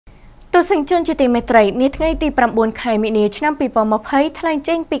ទស្សនិកជនជាទីមេត្រីនាថ្ងៃទី9 ខែមីនាឆ្នាំ2020ថ្លែង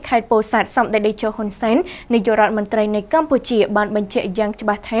ចេញពីខេត្តពោធិ៍សាត់សម្ដេចតេជោហ៊ុនសែននាយករដ្ឋមន្ត្រីនៃកម្ពុជាបានបញ្ជាក់យ៉ាងច្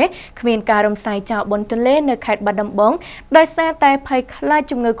បាស់ថាគ្មានការរំសាយចោលបនទន្លេនៅខេត្តបាត់ដំបងដោយសារតែភ័យខ្លាច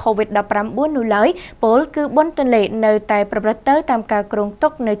ជំងឺ COVID-19 នោះឡើយពលគឺបនទន្លេនៅតែប្រព្រឹត្តទៅតាមការគ្រោងទុ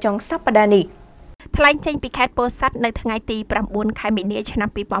កនៅចុងសប្តាហ៍នេះថ្លែងចេញពីខេត្តពោធិ៍សាត់នៅថ្ងៃទី9 ខែមីនាឆ្នាំ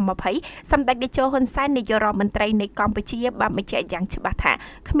2020សម្ដេចតេជោហ៊ុនសែននាយករដ្ឋមន្ត្រីនៃកម្ពុជាបានបញ្ជាក់យ៉ាងច្បាស់ថា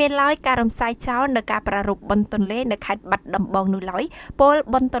គ្មានឡើយការរំសាយចោលនៅការប្រារព្ធបុណ្យទន្លេនៅខេត្តបាត់ដំបងនោះឡើយពល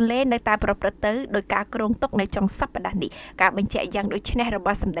បុណ្យទន្លេនៅតែប្រព្រឹត្តទៅដោយការគ្រោងទុកនៅចុងសប្តាហ៍នេះការបញ្ជាក់យ៉ាងដូចនេះរប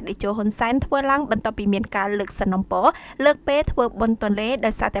ស់សម្ដេចតេជោហ៊ុនសែនធ្វើឡើងបន្ទាប់ពីមានការលើកសំណពរលើកពេលធ្វើបុណ្យទន្លេ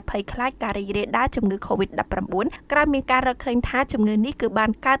ដោយសារតែភ័យខ្លាចការរីករាលដាលជំងឺ COVID-19 ក្រោយមានការរកឃើញថាជំងឺនេះគឺបា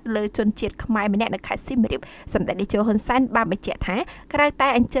នកើតលើជនជាតិខ្មែរម្នាក់នៅខេត្តសៀមរាបសម្ដេចតេជោហ៊ុនសែនបានបញ្ជាក់ថាក្រៅតែ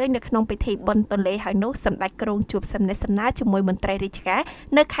អញ្ជើញនៅក្នុងពិធីបុណ្យទន្លេហើយនោះសម្ដេចក្រុងជួបសំណេះសំណាលជាមួយមន្ត្រីរាជការ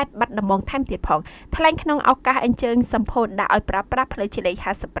នៅខេត្តបាត់ដំបងថែមទៀតផងថ្លែងក្នុងឱកាសអញ្ជើញសម្ពោធដាក់ឲ្យប្រើប្រាស់ផ្លូវជាតិលេខ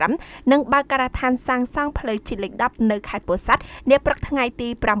55និងបើកការដ្ឋានសាងសង់ផ្លូវជាតិលេខ10នៅខេត្តពោធិ៍សាត់នាព្រឹកថ្ងៃទី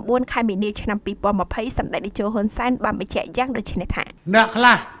9 ខែមីនាឆ្នាំ2020សម្ដេចតេជោហ៊ុនសែនបានបញ្ជាក់យ៉ាងដូចនេះថាអ្នកខ្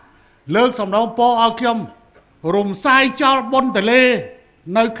លះលើកសំណូមពរឲ្យខ្ញុំរំសាយចោលបុណ្យទន្លេ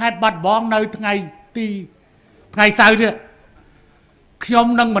នៅខេត្តបាត់ដំបងនៅថ្ងៃសៅរ៍នេះខ្ញុំ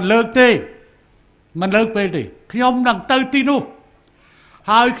នឹងមិនលើកទេមិនលើកពេលទេខ្ញុំនឹងទៅទីនោះ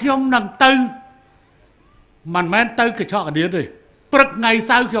ហើយខ្ញុំនឹងទៅមិនមែនទៅកញ្ចក់កណ្ដៀនទេព្រឹកថ្ងៃ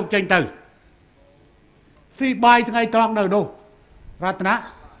សៅរ៍ខ្ញុំចេញទៅស៊ីបាយថ្ងៃត្រង់នៅនោះរតនា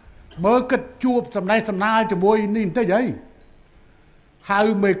មើលគិតជួបសំណេះសំណាលជាមួយនេះបន្តិចអីហៅ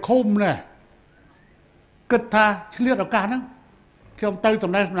មេឃុំណាគិតថាឆ្លៀតឱកាសហ្នឹងខ្ញុំទៅ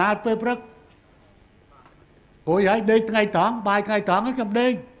សំណេះសំណាលពេលព្រឹកអូយហើយដេកថ្ងៃត្រង់បាយថ្ងៃត្រង់ខ្ញុំដេ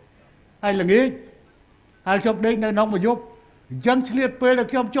កហើយល្ងាចហើយខ្ញុំដេកនៅក្នុងមួយយប់អញ្ចឹងឆ្លៀតពេលដែល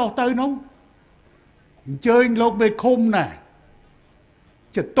ខ្ញុំចុះទៅនោះអញ្ជើញលោកមេឃុំណា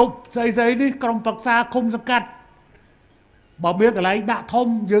ចតុបស្អីនេះក្រុមប្រឹក្សាឃុំសង្កាត់បើមានកន្លែងដាក់ធំ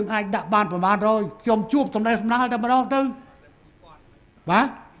យើងអាចដាក់បានប្រមាណ100ខ្ញុំជួបសំណេះសំណាលតែម្ដងទៅបាទ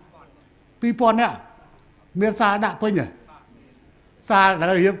2000នាក់មានសារដាក់ពេញហ៎សារដែ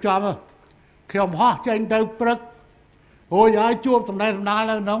លរៀបចំខ្ញុំហោះចេញទៅព្រឹកអូយហើយជួបសំណេះសំណាល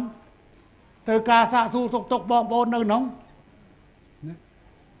នៅក្នុងទៅការសាកសួរសុខទុក្ខបងប្អូននៅក្នុង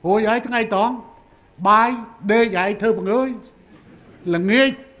អូយហើយថ្ងៃត្រង់បាយដេកហើយធ្វើបង្ើយល្ងាច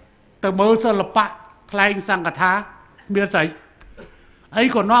ទៅមើលសិល្បៈថ្លែងសង្ឃថាមានស្អីអី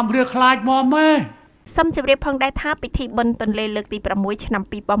ក៏នាំរឿងខ្លាចមកម៉ែសូមជម្រាបផងដែរថាពិធីបុណ្យទន្លេលើកទី6ឆ្នាំ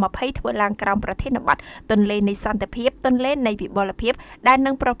2020ធ្វើឡើងក្រោមប្រធានបទទន្លេនៃសន្តិភាពទន្លេនៃវិបុលភាពដែល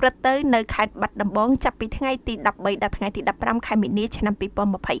នឹងប្រព្រឹត្តទៅនៅខេត្តបាត់ដំបងចាប់ពីថ្ងៃទី13ដល់ថ្ងៃទី15ខែមីនាឆ្នាំ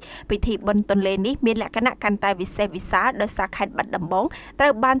2020ពិធីបុណ្យទន្លេនេះមានលក្ខណៈកាន់តែវិសេសវិសាលដោយសារខេត្តបាត់ដំបងត្រូ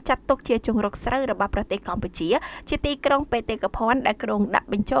វបានចាត់ទុកជាជង្រុកស្រូវរបស់ប្រទេសកម្ពុជាជាទីក្រុងបេតិកភណ្ឌដែលគ្រោងដាក់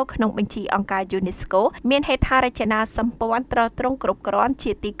បញ្ចូលក្នុងបញ្ជីអង្គការ UNESCO មានហេដ្ឋារចនាសម្ព័ន្ធត្រទ្រង់គ្រប់គ្រាន់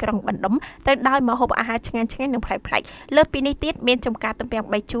ជាទីក្រុងបណ្ដុំទៅដោយម្ហូបអាហារឆ្ងាញ់ៗនិងប្លែកៗលើសពីនេះទៀតមានចំការទំពាំង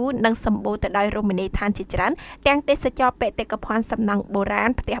បាយជូរនិងសម្បូរទៅដោយរមណីយដ្ឋានជាច្រើនទាំងទេសចរបេតិកភណ្ឌសំណង់បុរាណ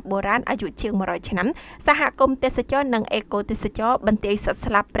ផ្ទះបុរាណអាយុជាង100ឆ្នាំសហគមន៍ទេសចរនិងអេកូទេសចរបន្ទាយសត្វ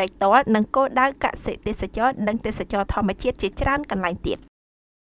ស្លាបព្រែកទាល់និងគោលដៅកសិទេសចរនិងទេសចរធម្មជាតិជាច្រើនកន្លែងទៀត